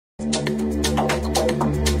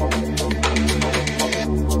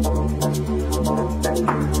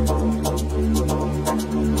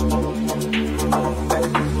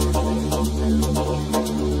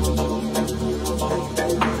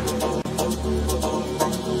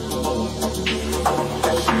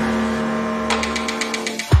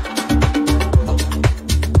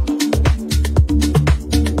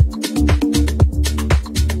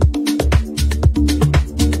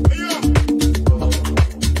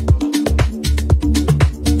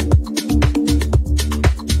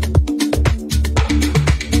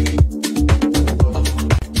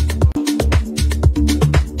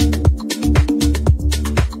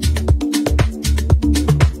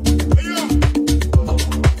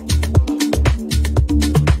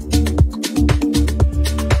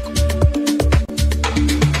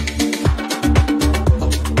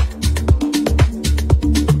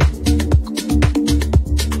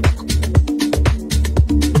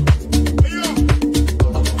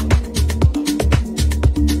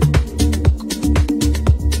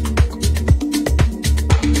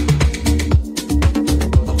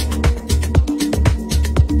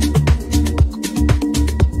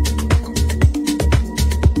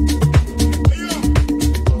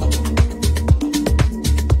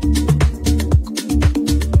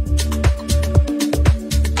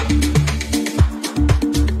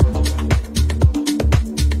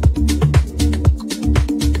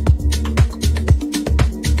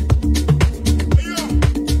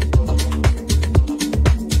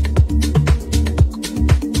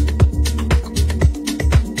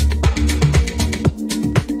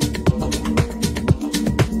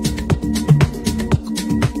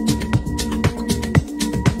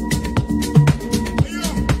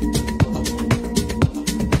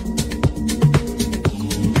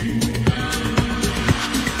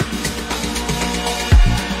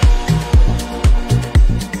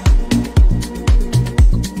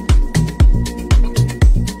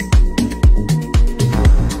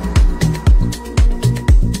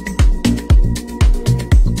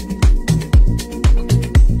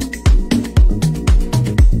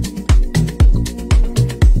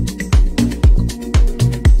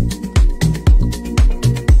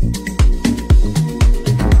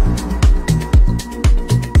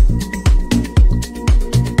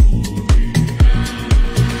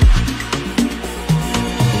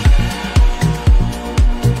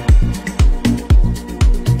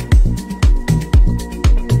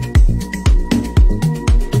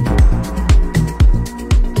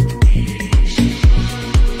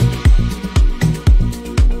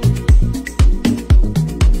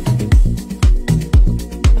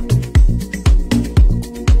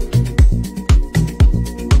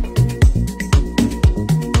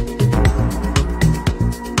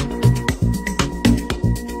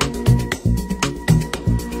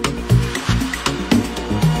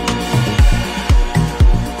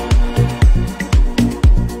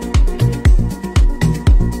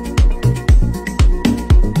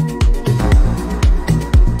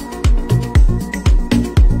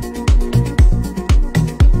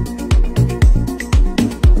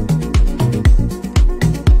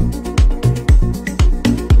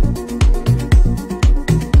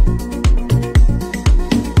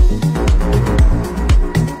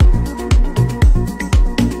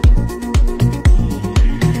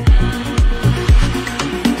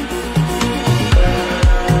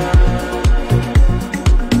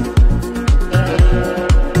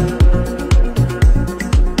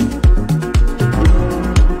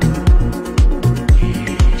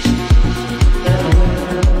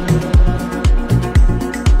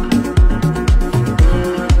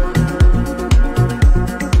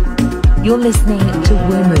You're listening to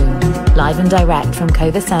Woo Moon, live and direct from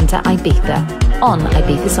Cova Santa, Ibiza, on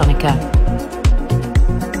Ibiza Sonica.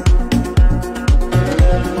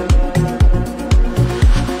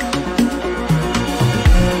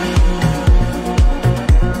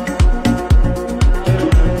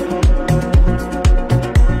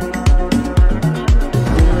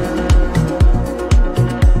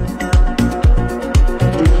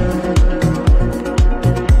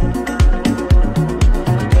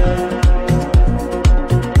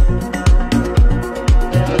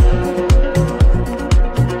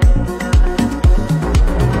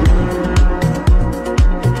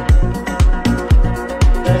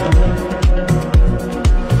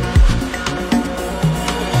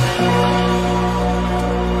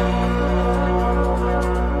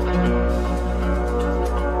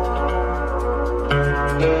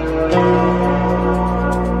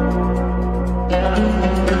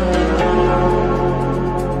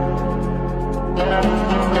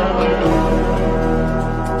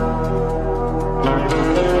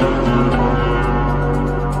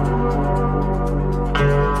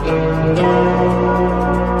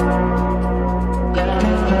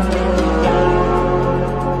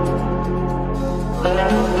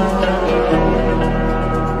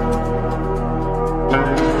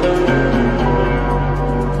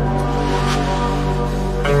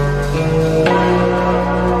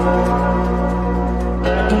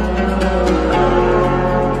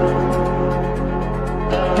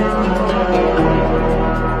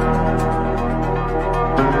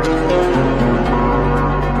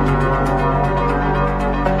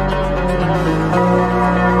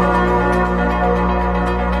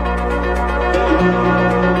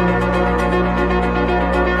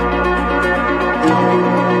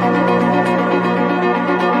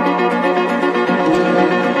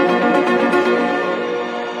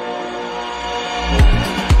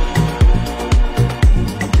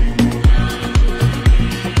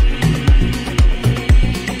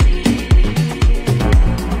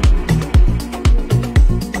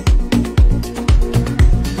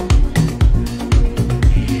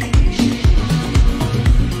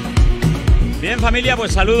 familia,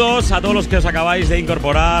 pues saludos a todos los que os acabáis de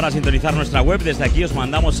incorporar a sintonizar nuestra web. Desde aquí os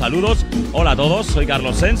mandamos saludos. Hola a todos, soy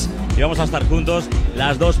Carlos Sens y vamos a estar juntos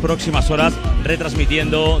las 2 próximas horas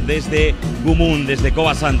retransmitiendo desde Gumun, desde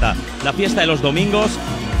Cova Santa. La fiesta de los domingos,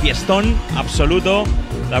 fiestón absoluto,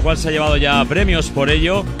 la cual se ha llevado ya premios por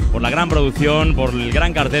ello, por la gran producción, por el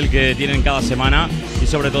gran cartel que tienen cada semana y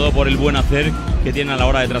sobre todo por el buen hacer que tienen a la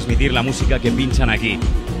hora de transmitir la música que pinchan aquí.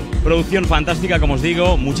 Producción fantástica, como os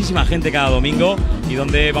digo, muchísima gente cada domingo y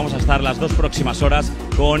donde vamos a estar las 2 próximas horas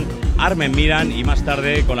con Armen Miran y más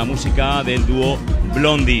tarde con la música del dúo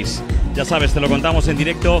Blondies. Ya sabes, te lo contamos en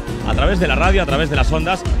directo a través de la radio, a través de las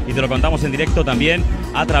ondas y te lo contamos en directo también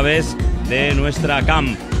a través de nuestra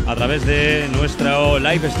cam, a través de nuestro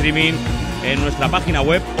live streaming en nuestra página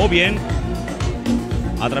web o bien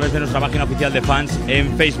a través de nuestra página oficial de fans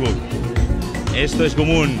en Facebook. Esto es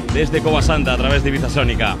Gumun desde Cova Santa a través de Ibiza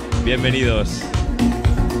Sonica. Bienvenidos.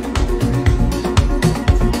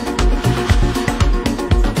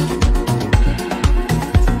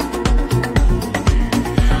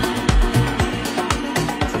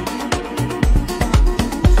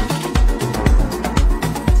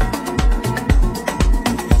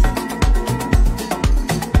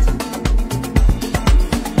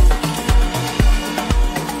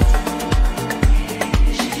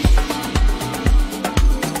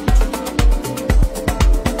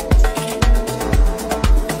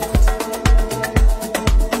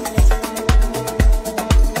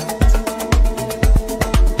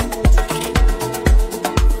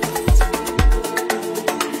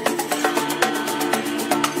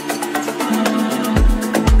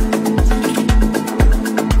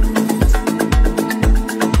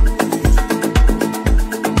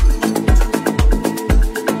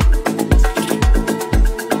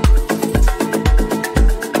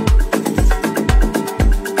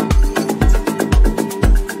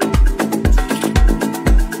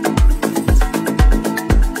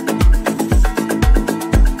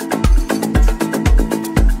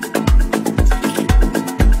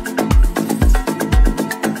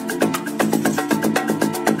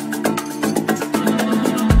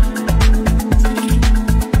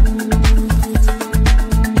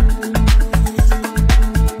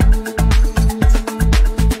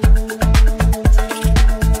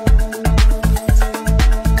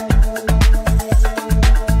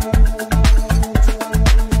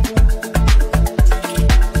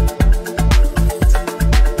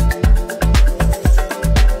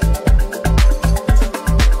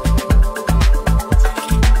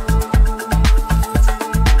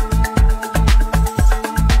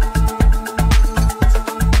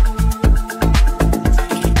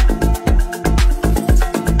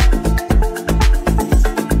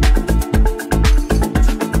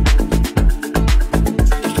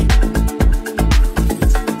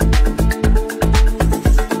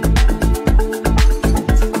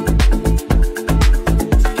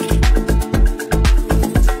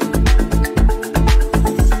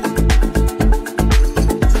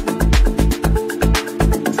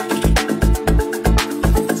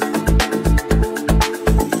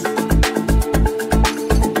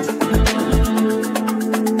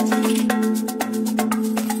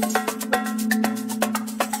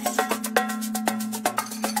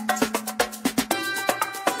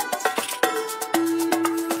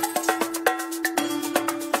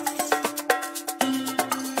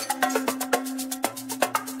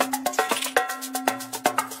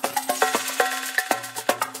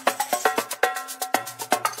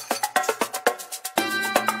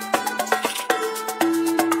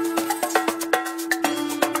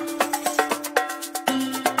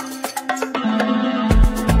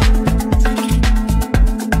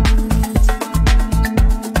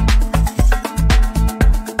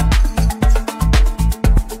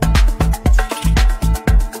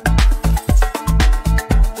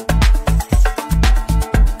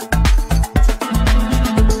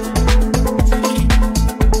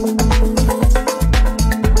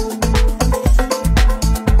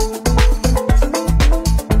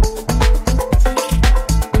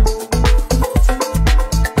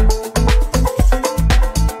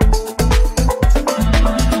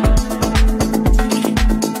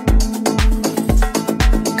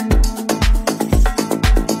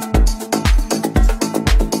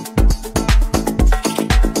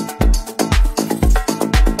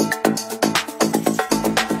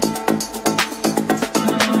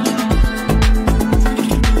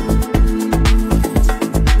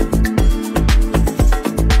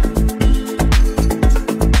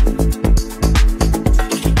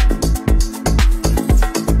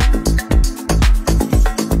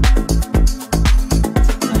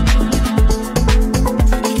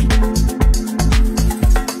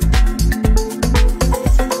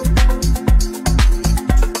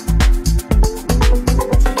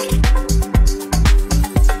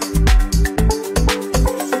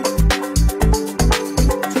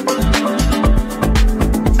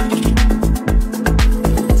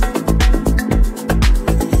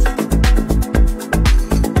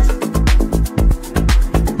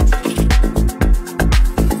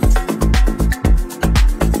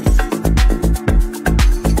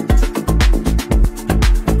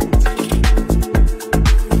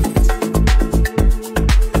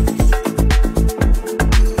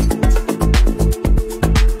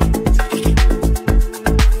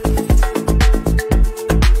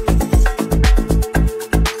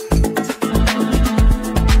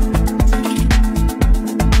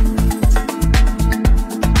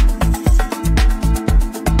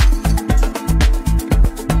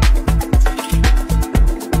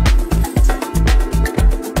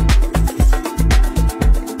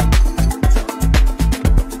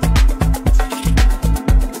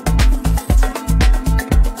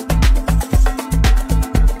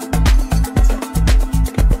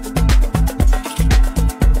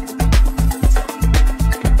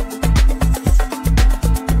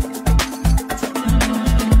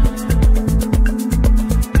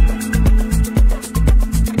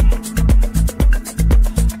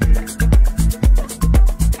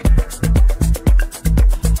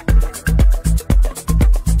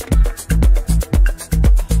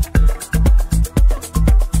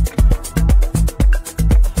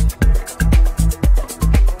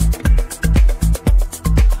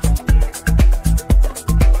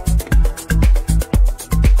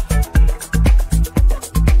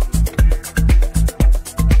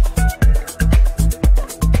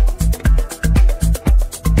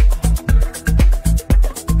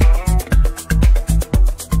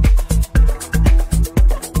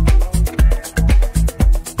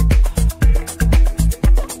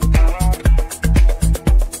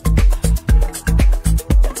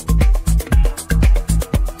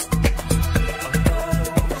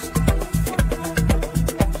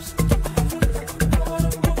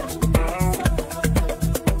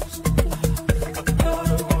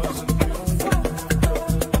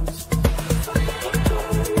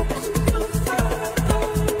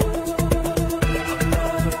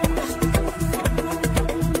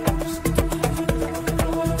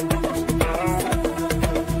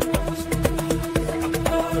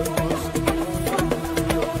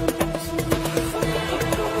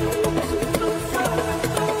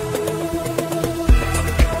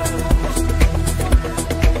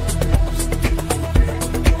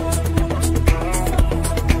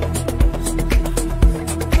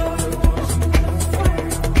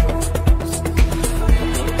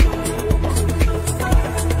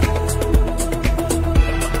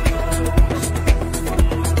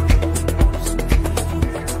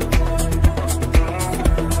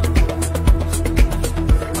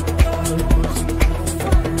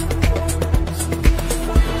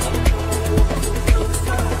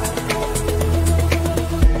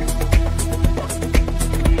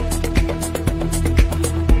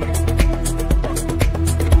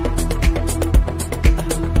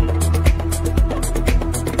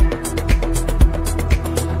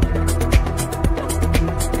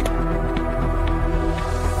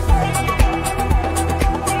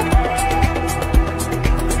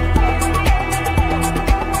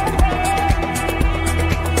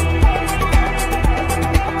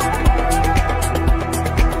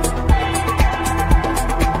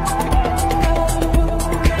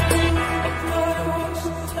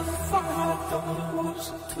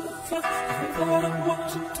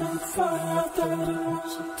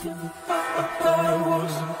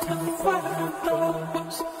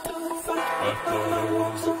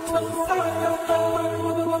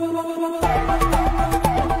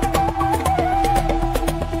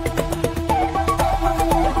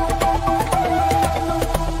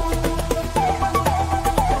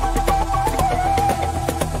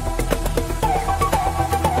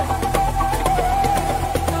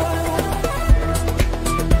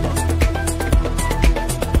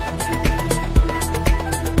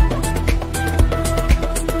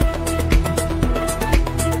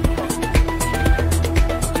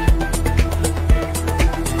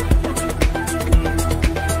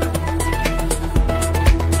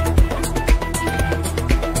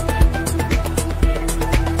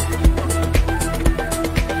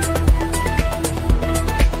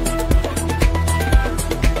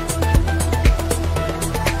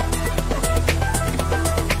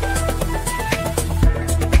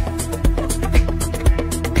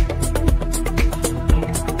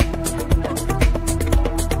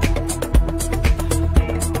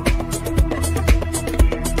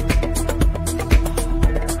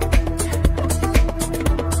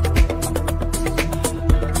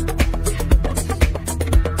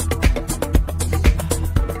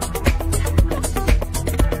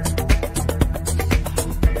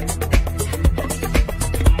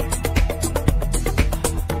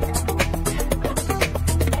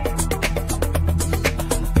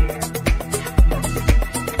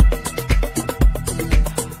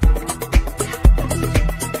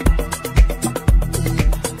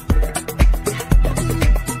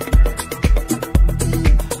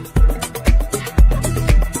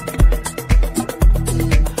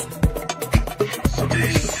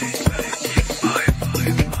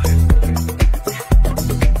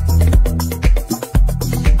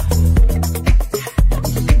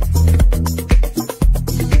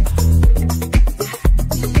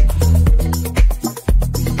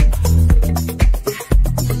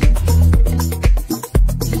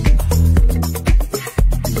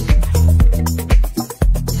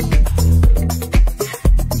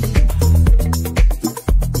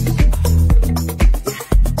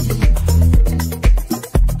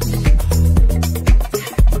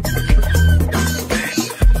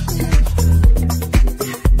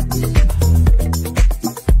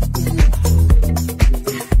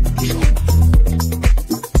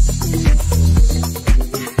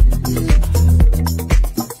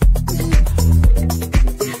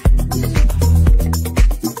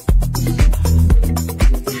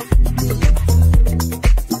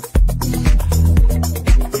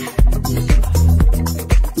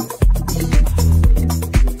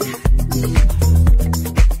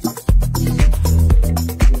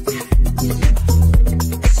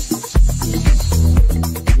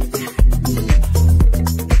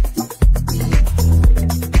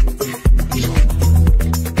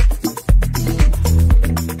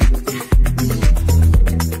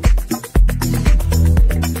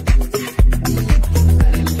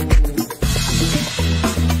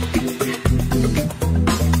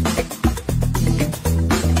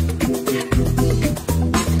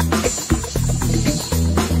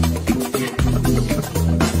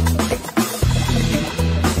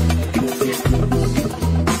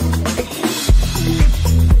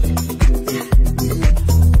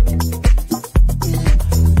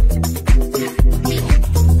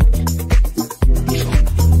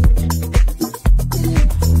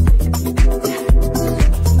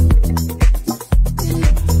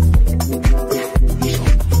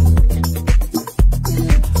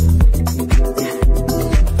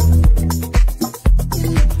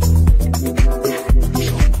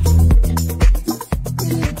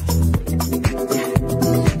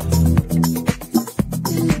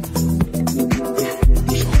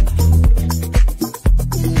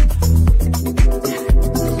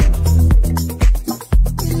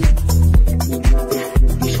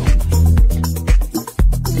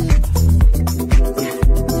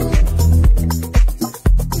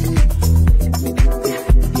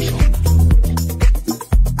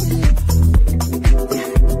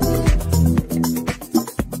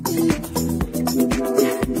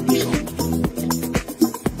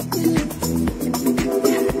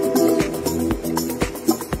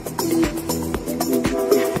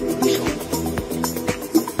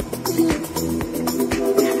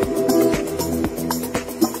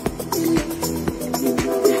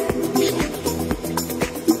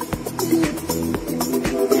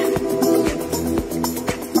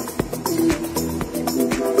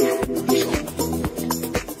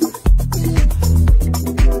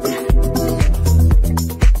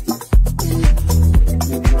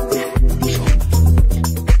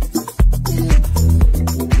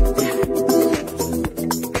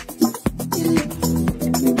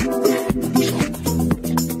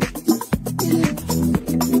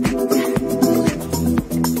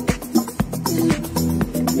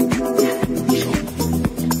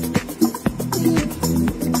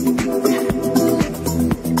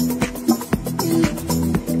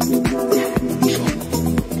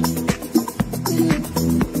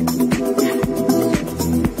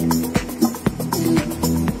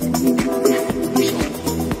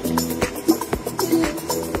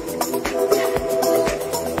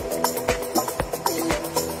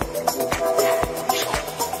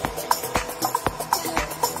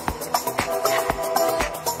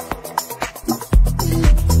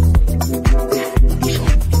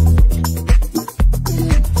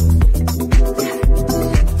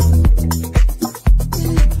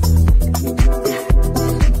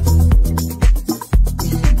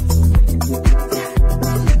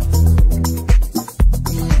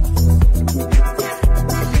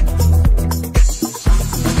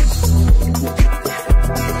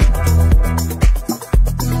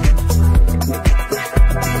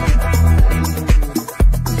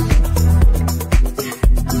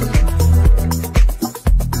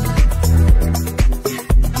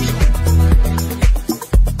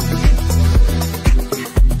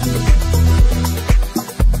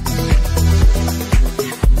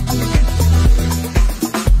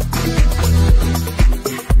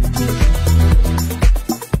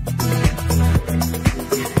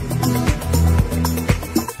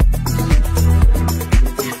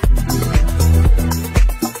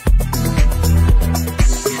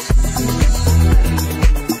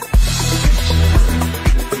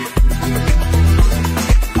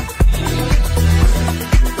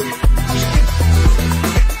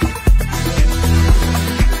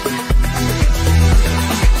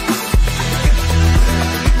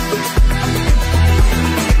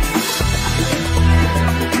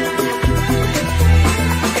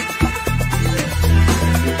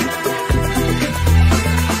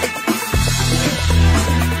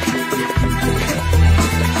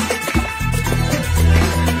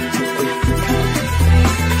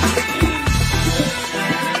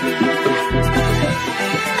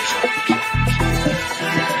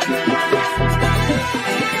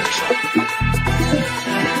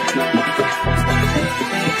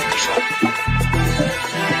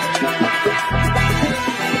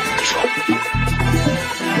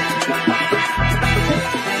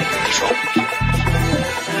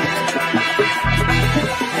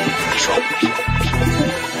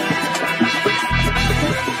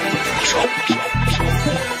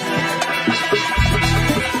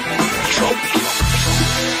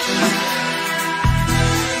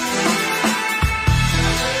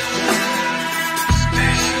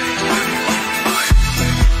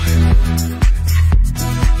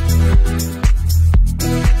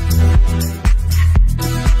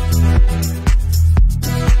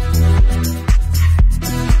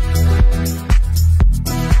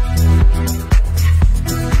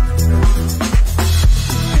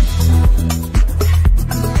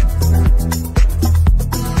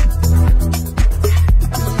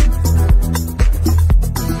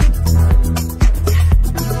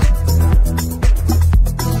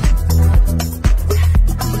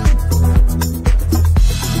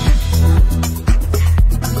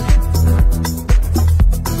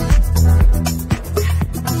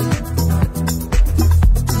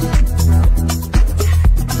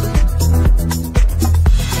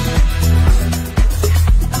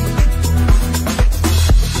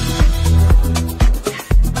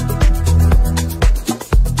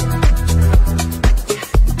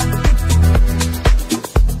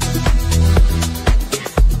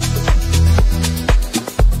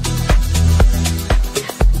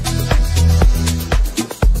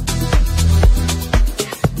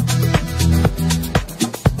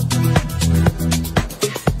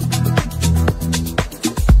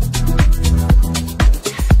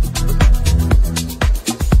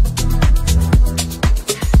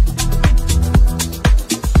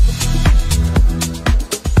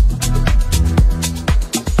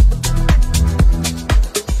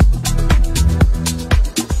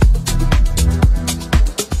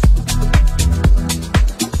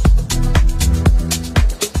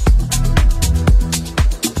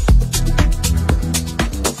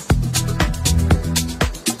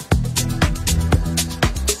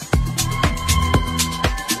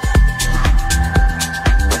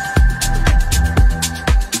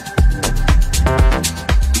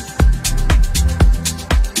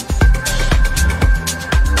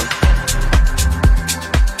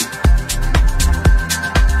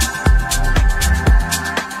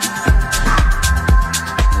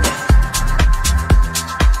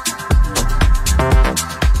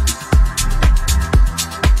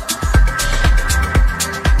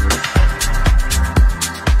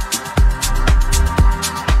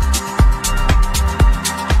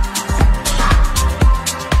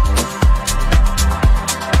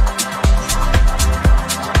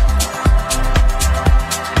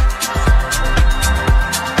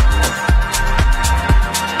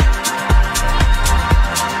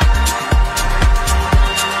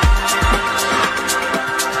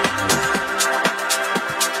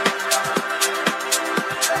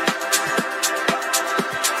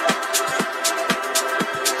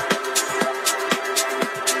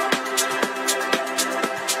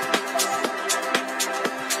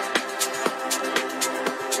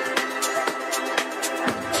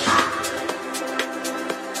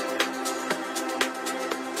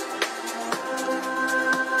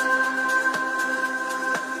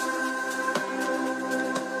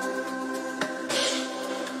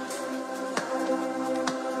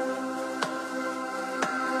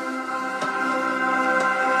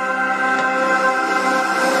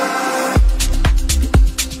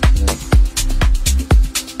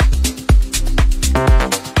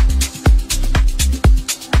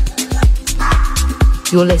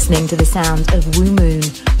 You're listening to the sound of Wu Moon,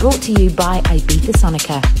 brought to you by Ibiza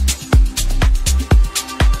Sonica.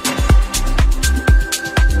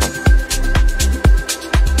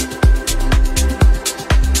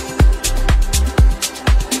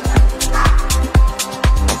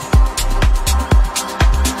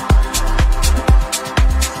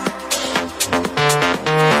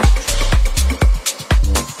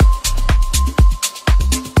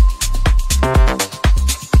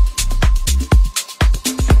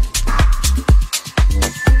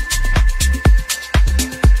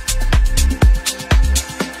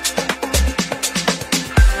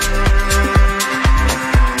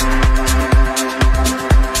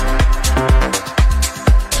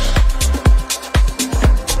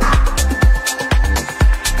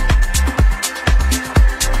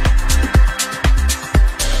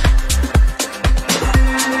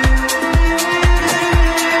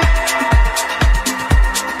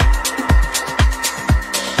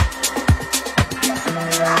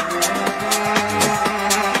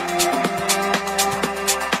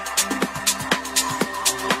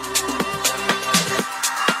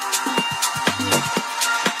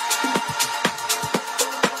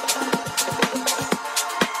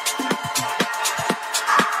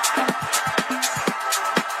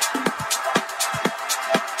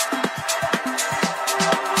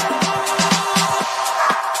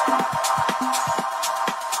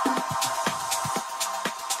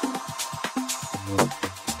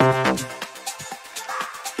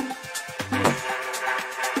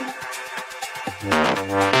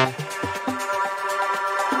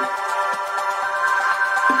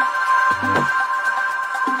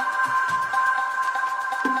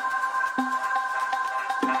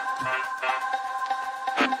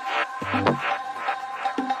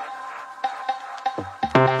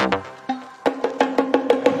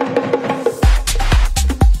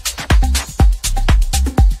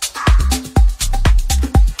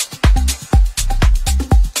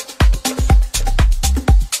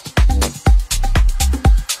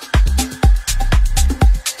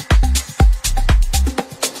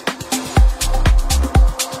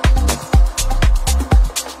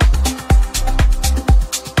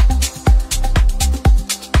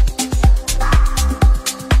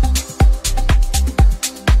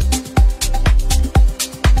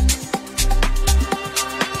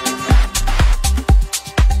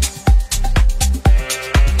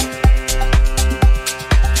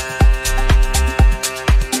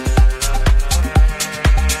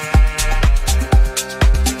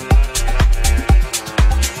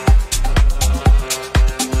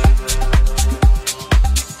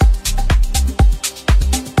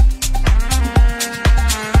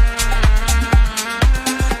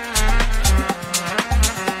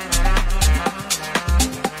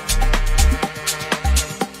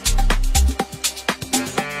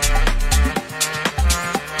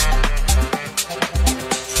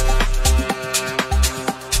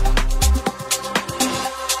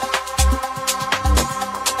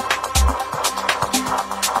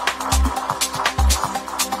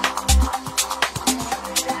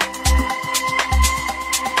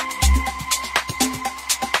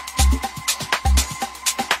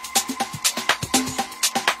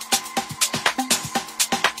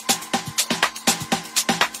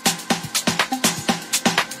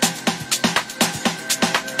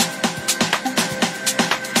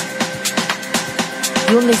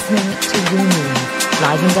 You're listening to Wu Moon,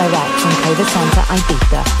 live and direct from Cova Santa,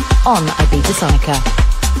 Ibiza, on Ibiza Sonica.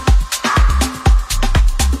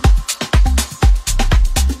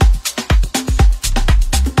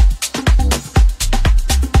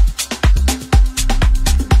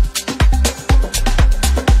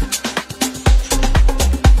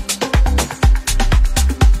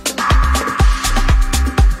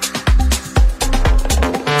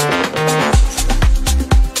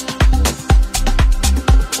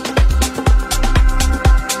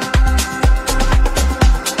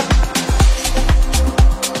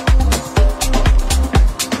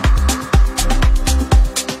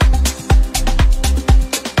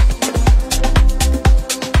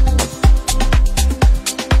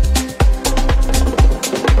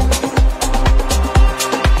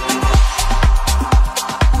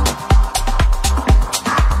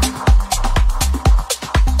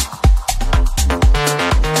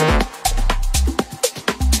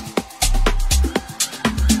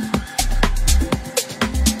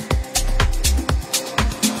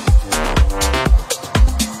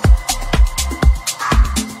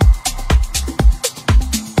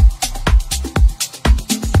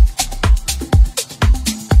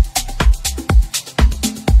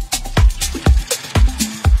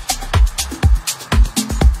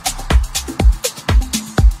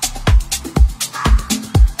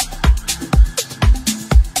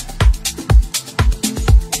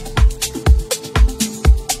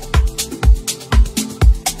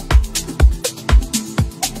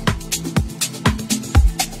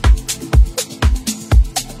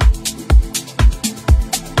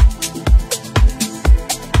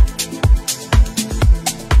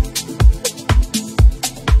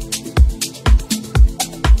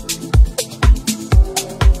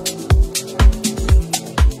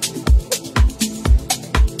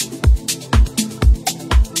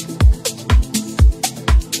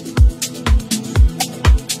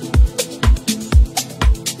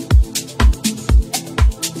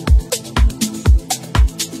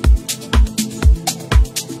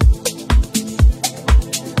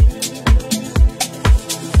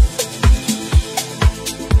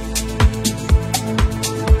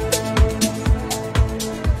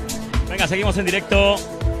 seguimos en directo.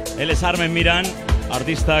 Él es Armen Miran,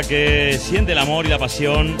 artista que siente el amor y la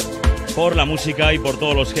pasión por la música y por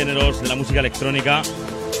todos los géneros de la música electrónica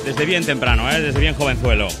desde bien temprano, desde bien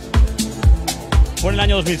jovenzuelo. Fue en el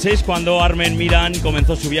año 2006 cuando Armen Miran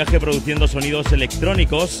comenzó su viaje produciendo sonidos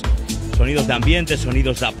electrónicos, sonidos de ambiente,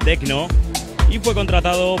 sonidos de techno, y fue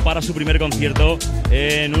contratado para su primer concierto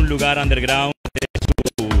en un lugar underground de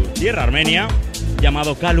su tierra, Armenia,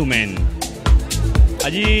 llamado Calumen.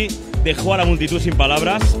 Allí dejó a la multitud sin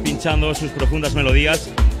palabras, pinchando sus profundas melodías,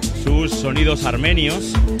 sus sonidos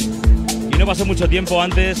armenios, y no pasó mucho tiempo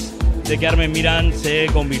antes de que Armen Miran se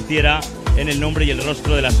convirtiera en el nombre y el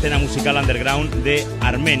rostro de la escena musical underground de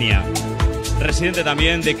Armenia. Residente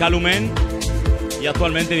también de Calumen y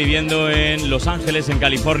actualmente viviendo en Los Ángeles, en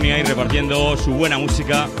California, y repartiendo su buena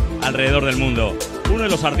música alrededor del mundo. Uno de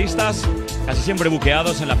los artistas casi siempre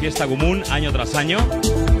buqueados en la fiesta Gumun año tras año,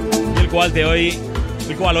 y el cual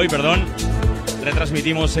hoy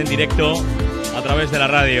retransmitimos en directo a través de la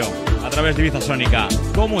radio, a través de Ibiza Sonica.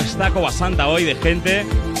 ¿Cómo está Covasanta hoy de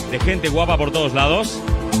gente guapa por todos lados,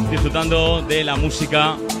 disfrutando de la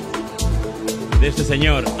música de este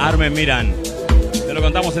señor, Armen Miran? Te lo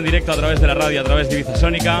contamos en directo a través de la radio, a través de Ibiza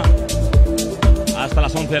Sonica, hasta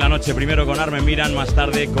las 11 de la noche, primero con Armen Miran, más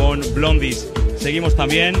tarde con Blondies. Seguimos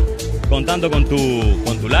también contando con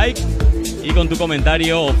tu like y con tu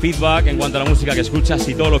comentario o feedback en cuanto a la música que escuchas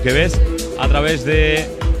y todo lo que ves a través de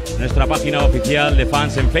nuestra página oficial de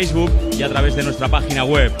fans en Facebook y a través de nuestra página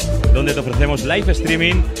web, donde te ofrecemos live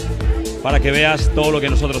streaming para que veas todo lo que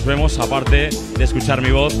nosotros vemos, aparte de escuchar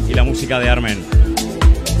mi voz y la música de Armen.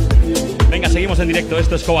 Venga, seguimos en directo.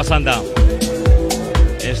 Esto es Covasanta.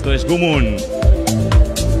 Esto es Gumun.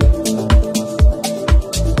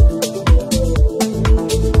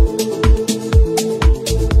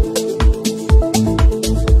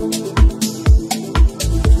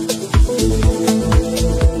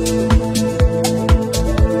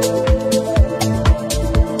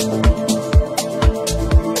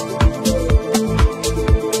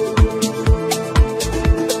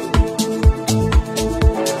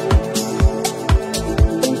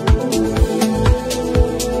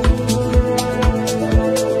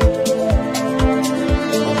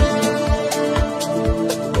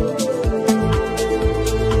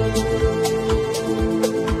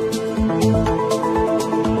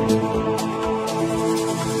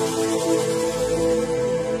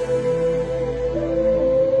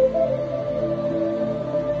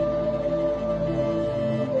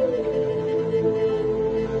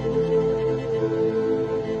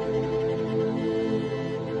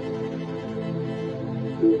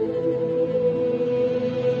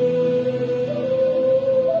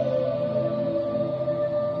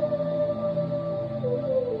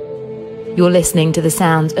 You're listening to the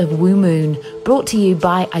sounds of Wu Moon, brought to you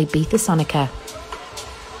by Ibiza Sonica.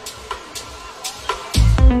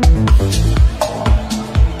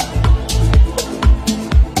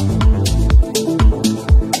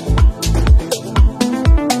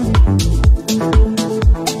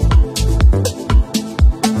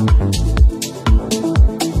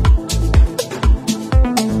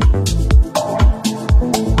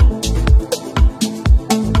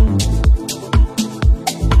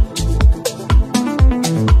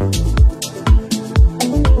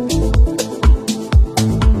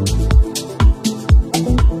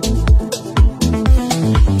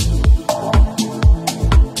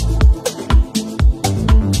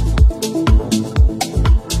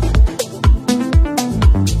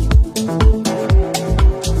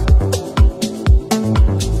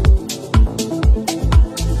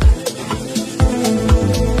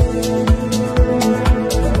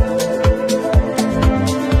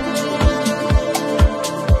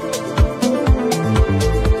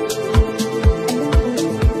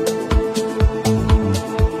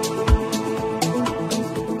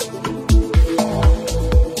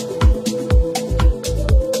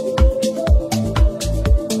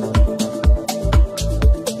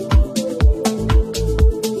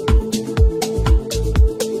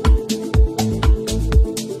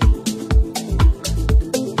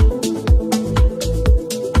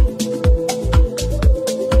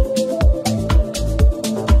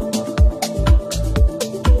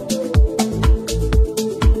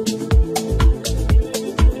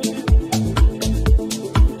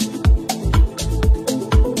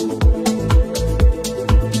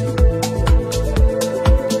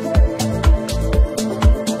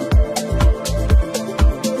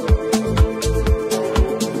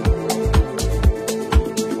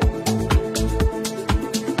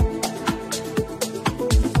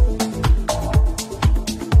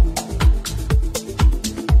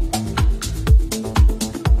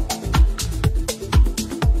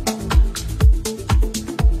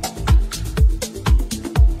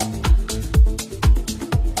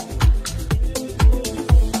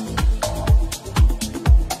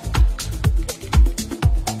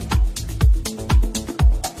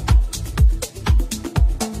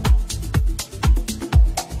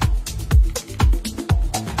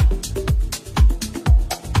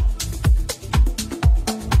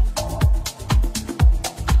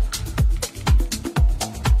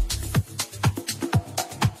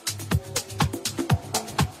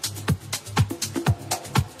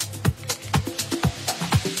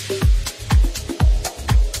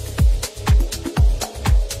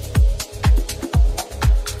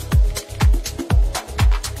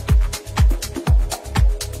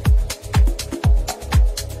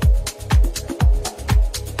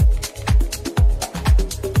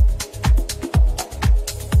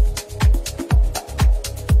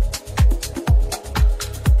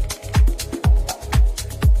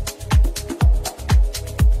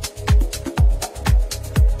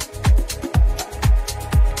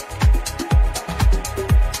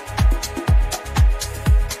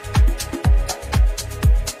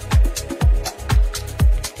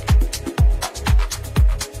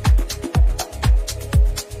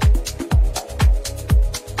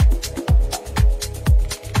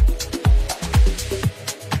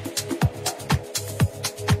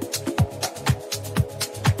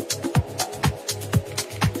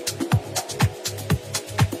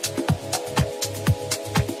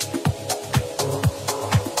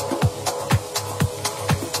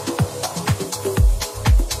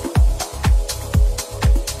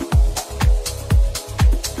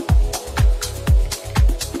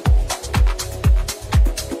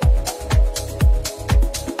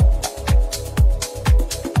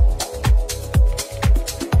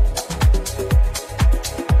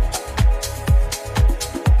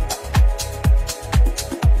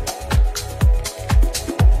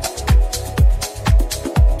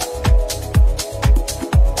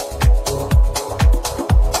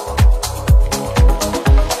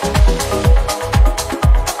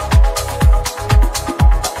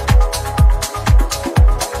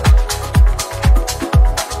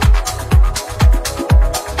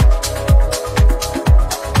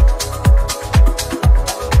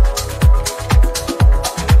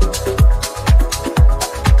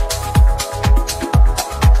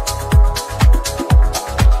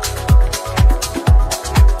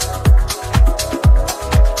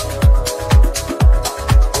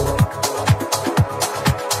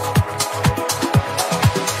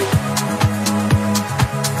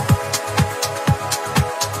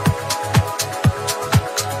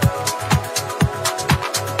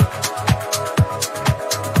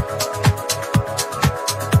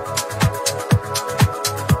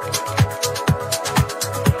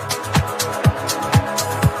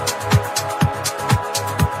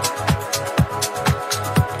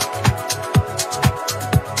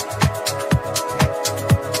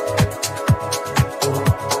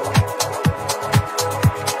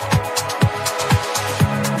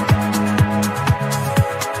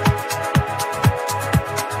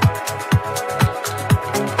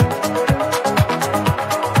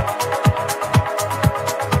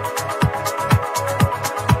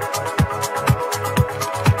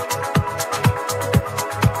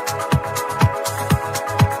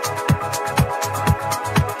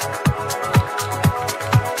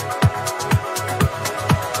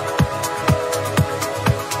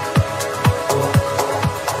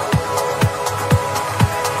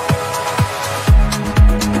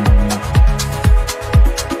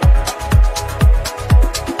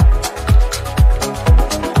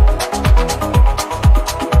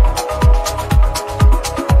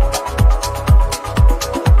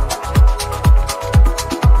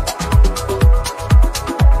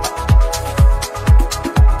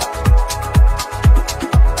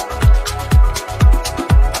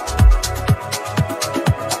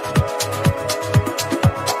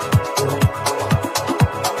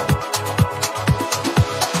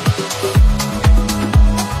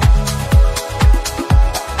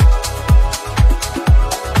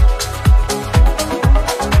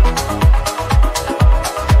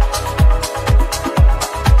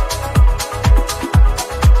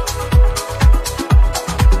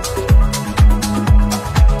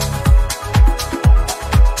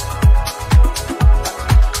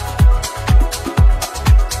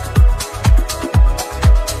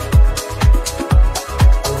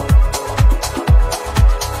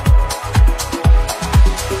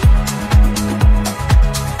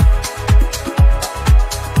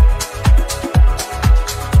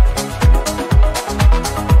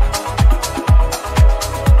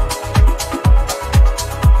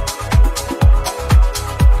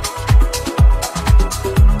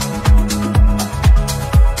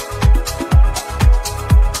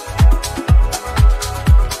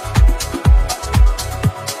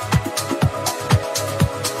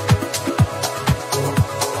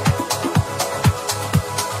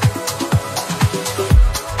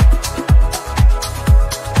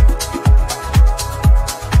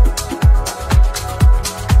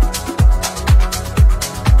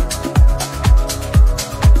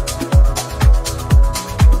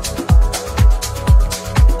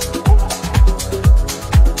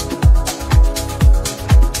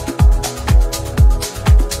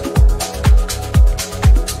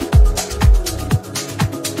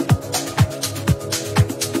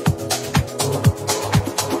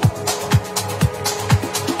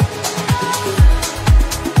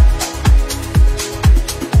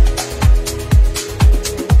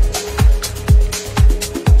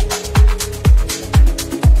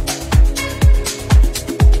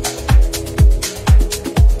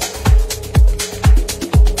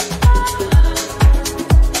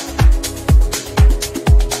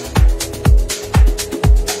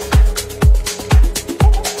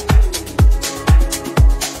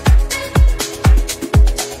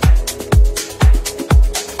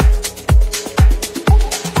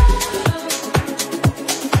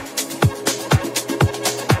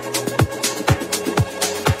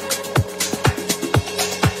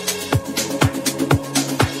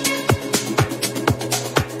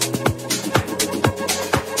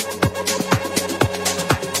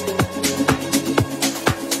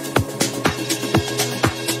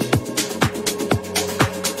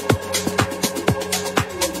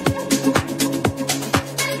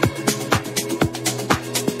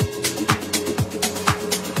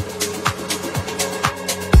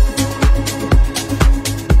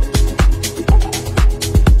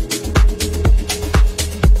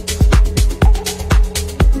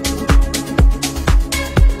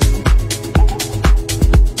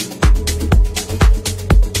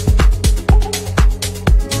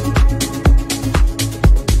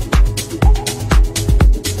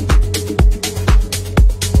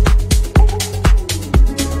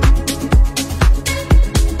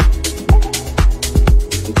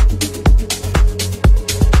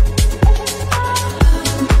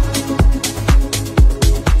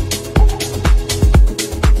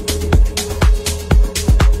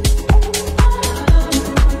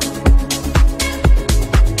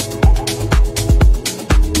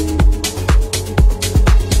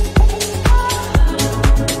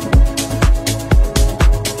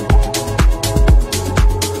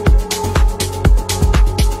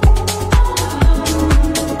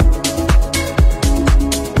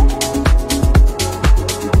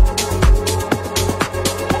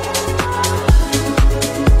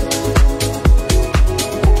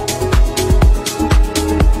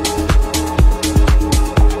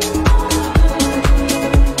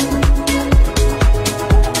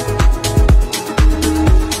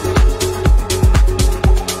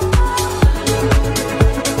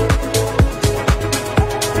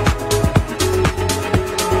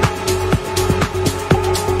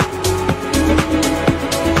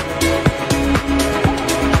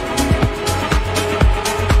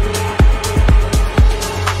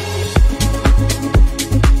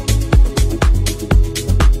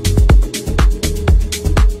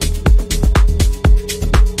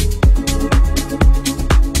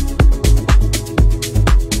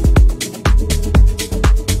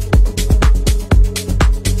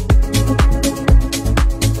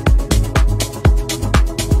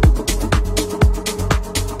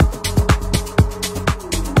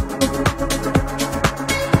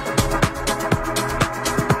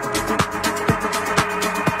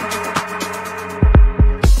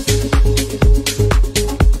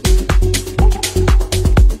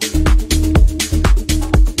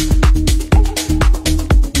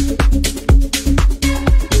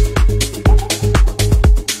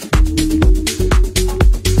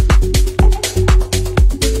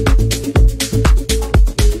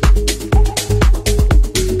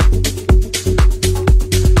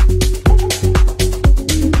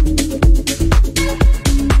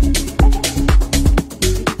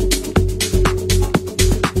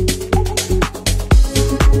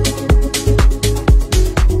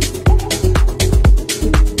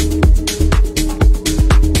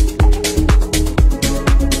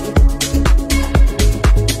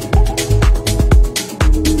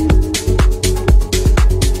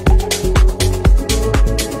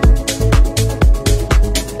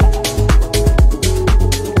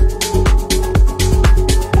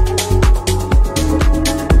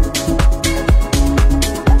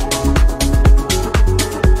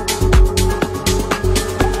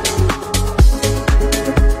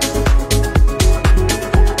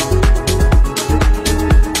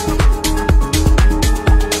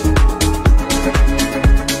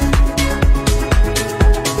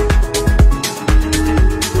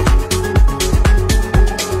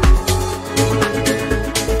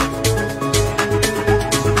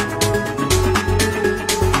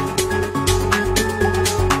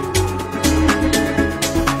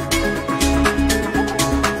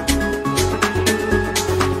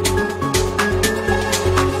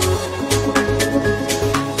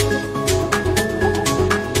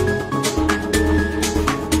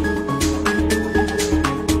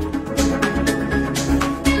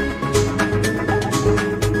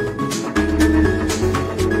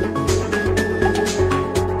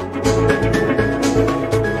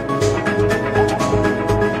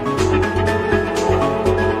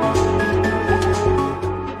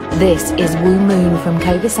 This is Woo Moon from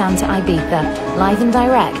Cova Santa, Ibiza, live and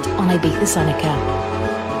direct on Ibiza Sonica.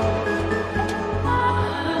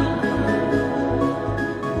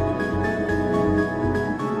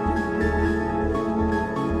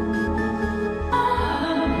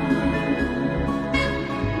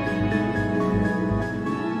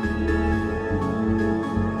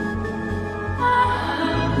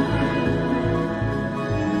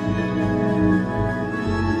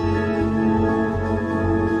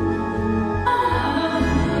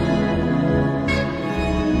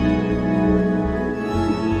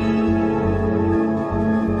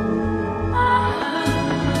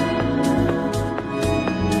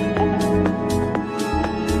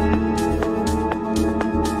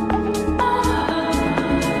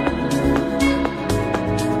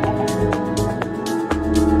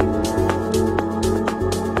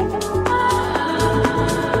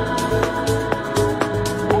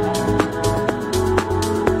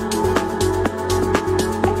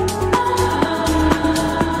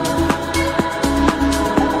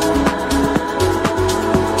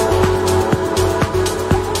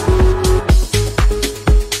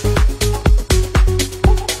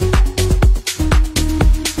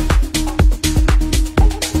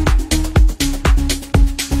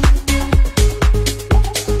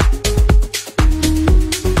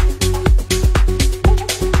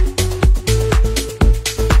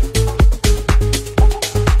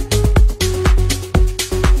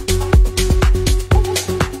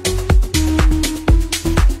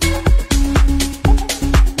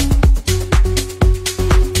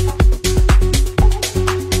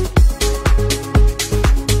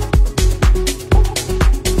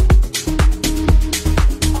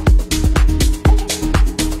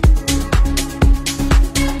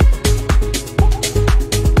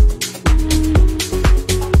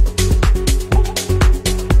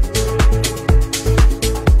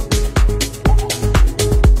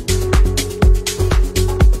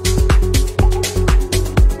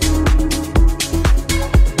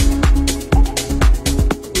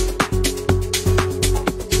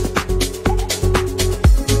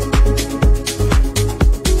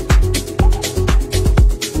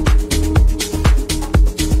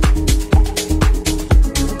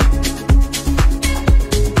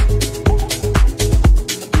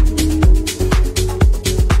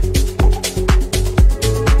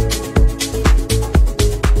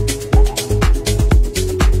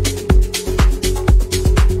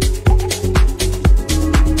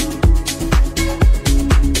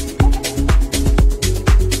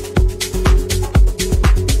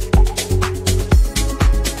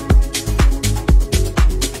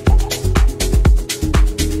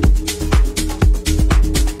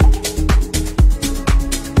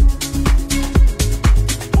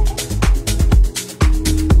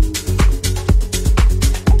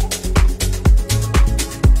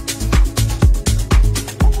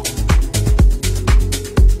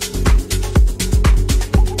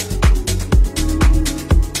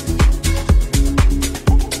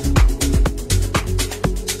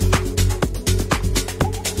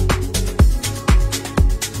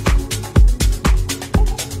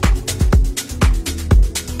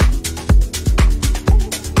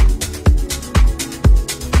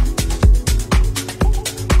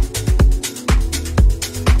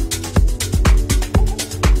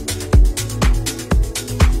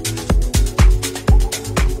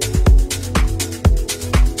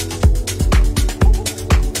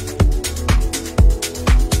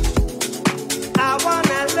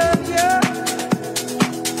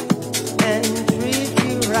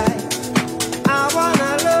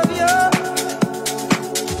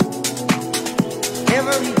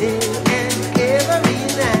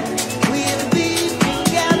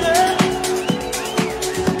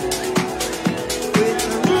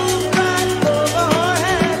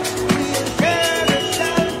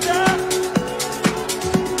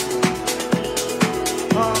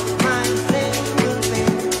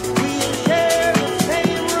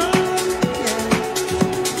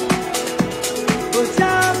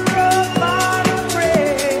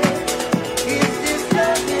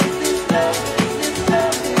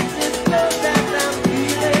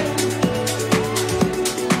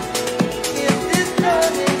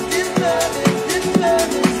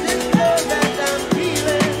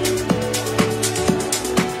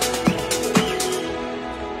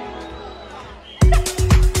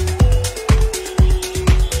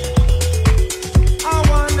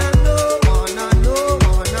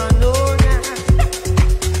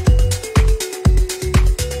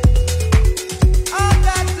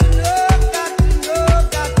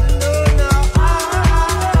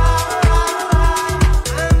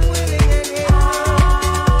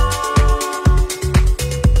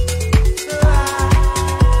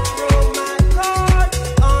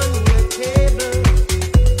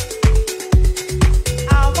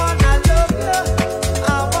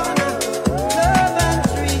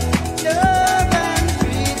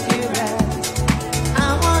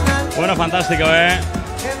 fantástico, ¿eh?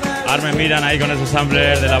 Armen Miran ahí con ese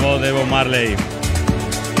sampler de la voz de Bob Marley.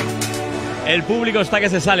 El público está que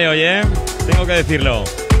se sale hoy, ¿eh? Tengo que decirlo.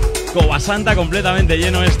 Covasanta completamente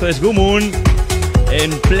lleno. Esto es Gumun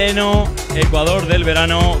en pleno Ecuador del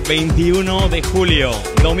verano, 21 de julio,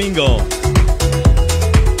 domingo.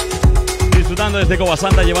 Disfrutando desde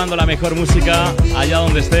Covasanta, llevando la mejor música allá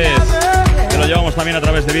donde estés. Te lo llevamos también a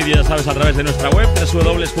través de vídeo, ya sabes, a través de nuestra web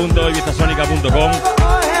www.ibizasonica.com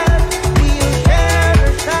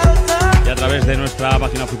y a través de nuestra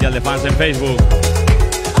página oficial de fans en Facebook.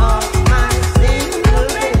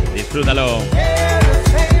 Disfrútalo.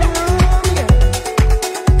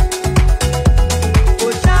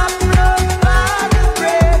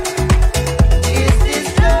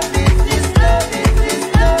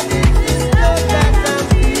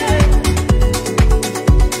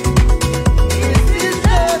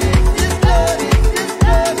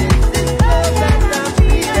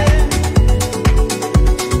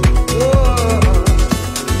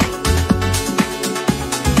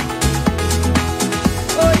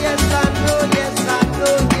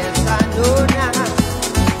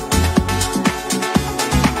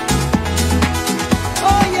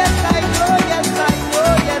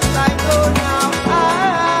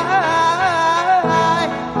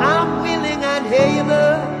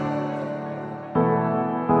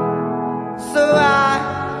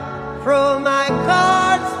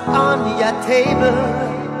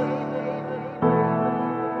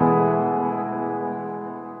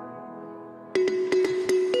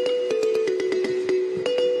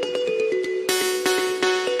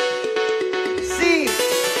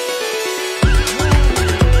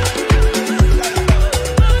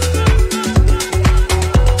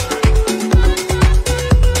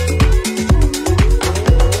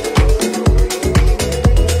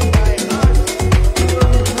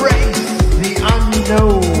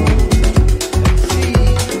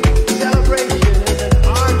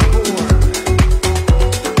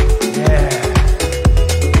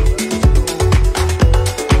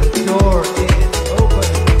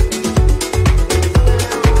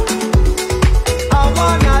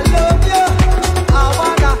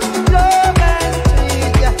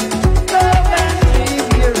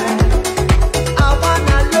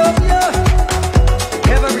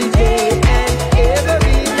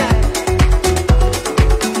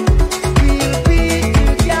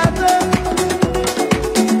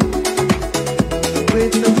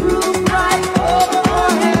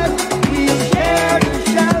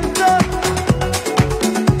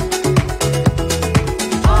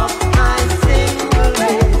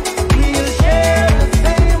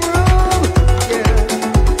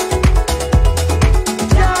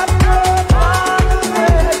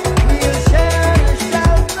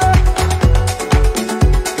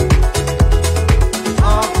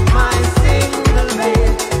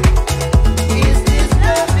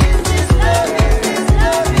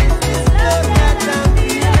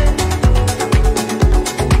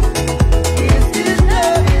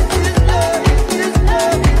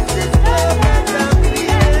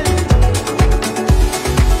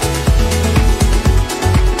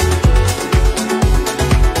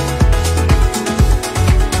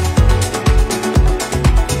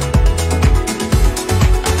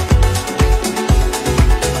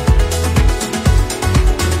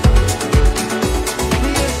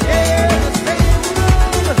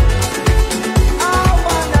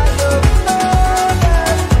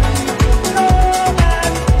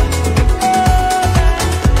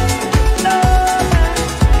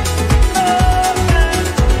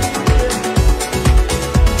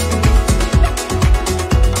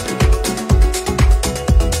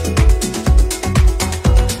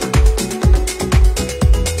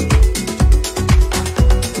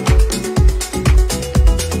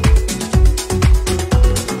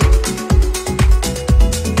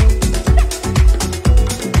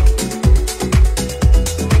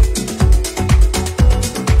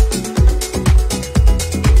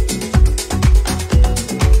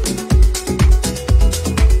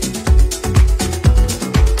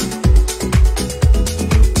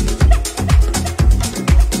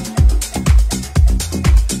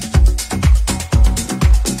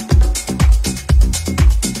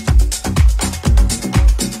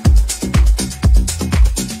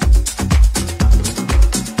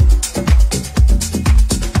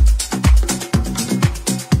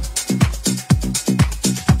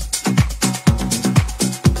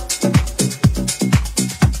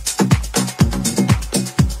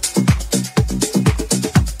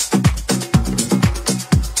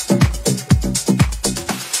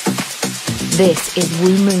 This is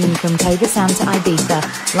Woo Moon from Covasanta,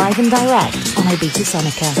 Ibiza, live and direct on Ibiza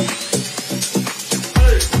Sonica.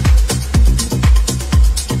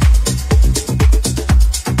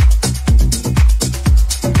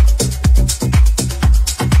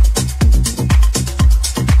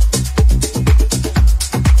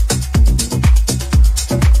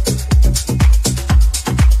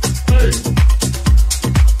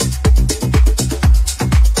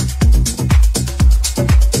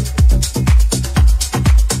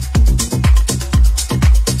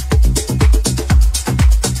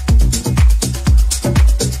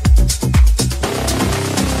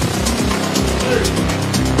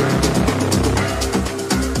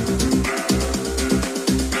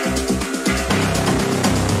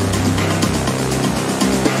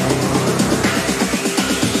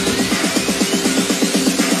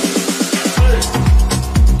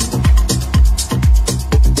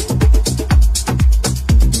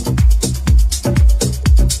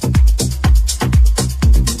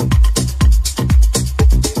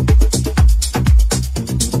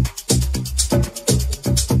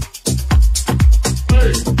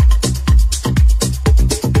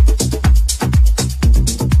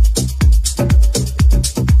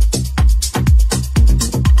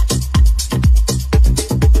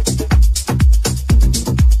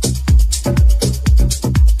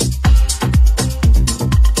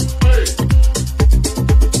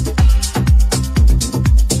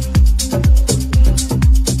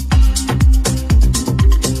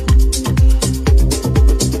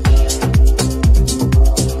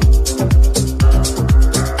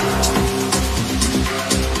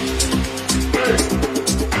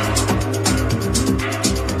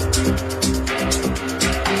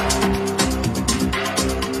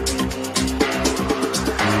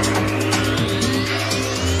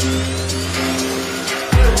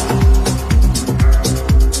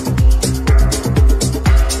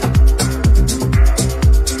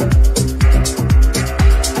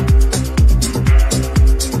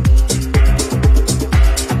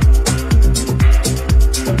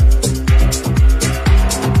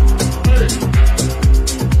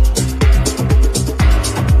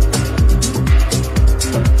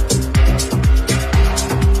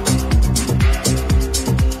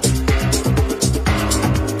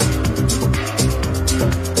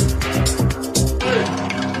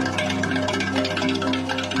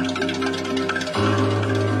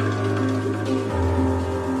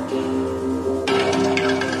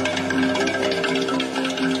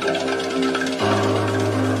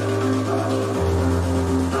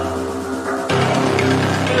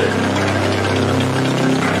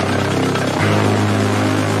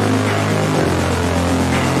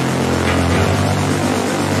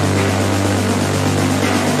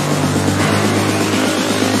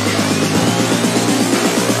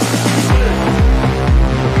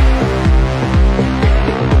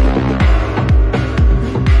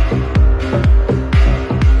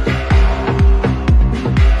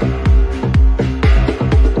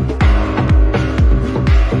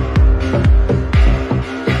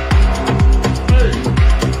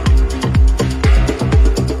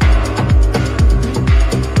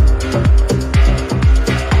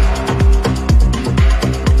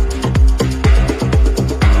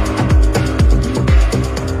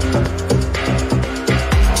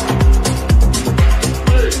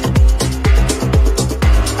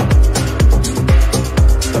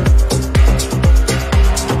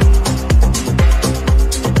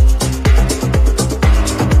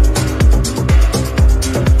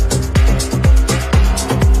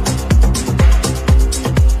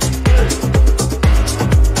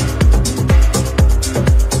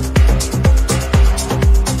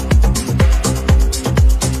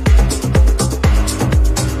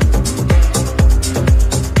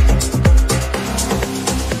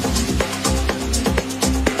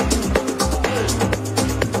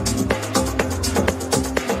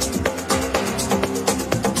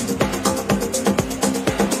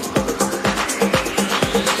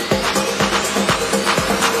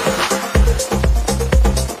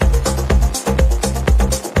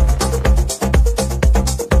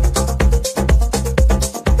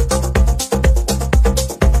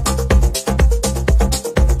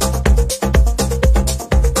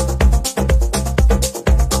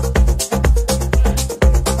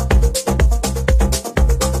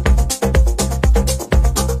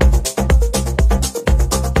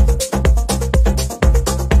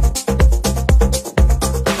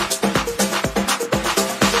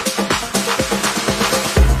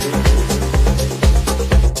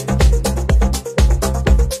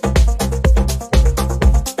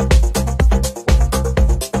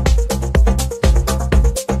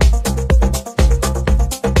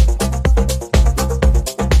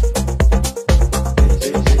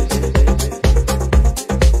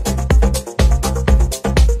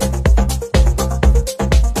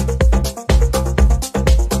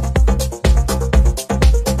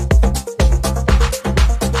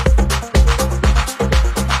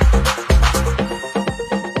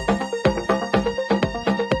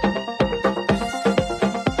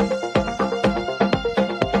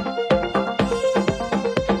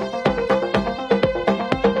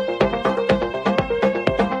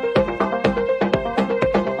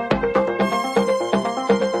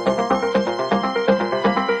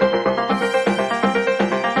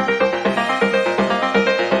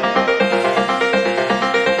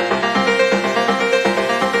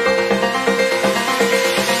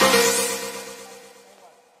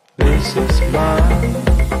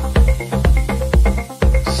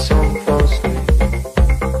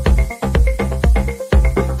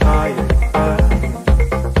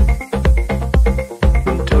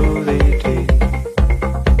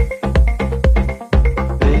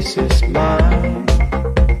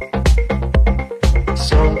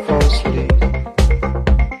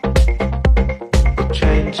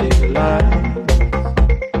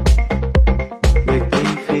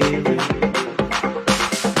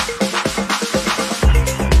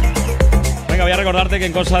 que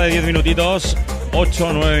en cosa de 10 minutitos, 8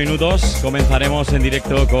 o 9 minutos, comenzaremos en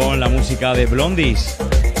directo con la música de Blondies.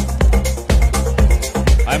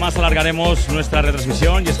 Además alargaremos nuestra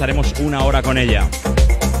retransmisión y estaremos 1 hora con ella.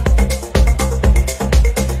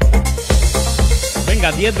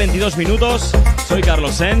 Venga, 10-22 minutos, soy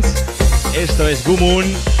Carlos Sens, esto es Gumun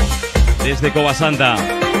desde Covasanta,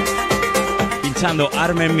 pinchando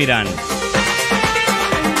Armen Miran.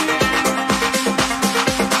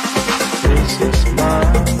 This is my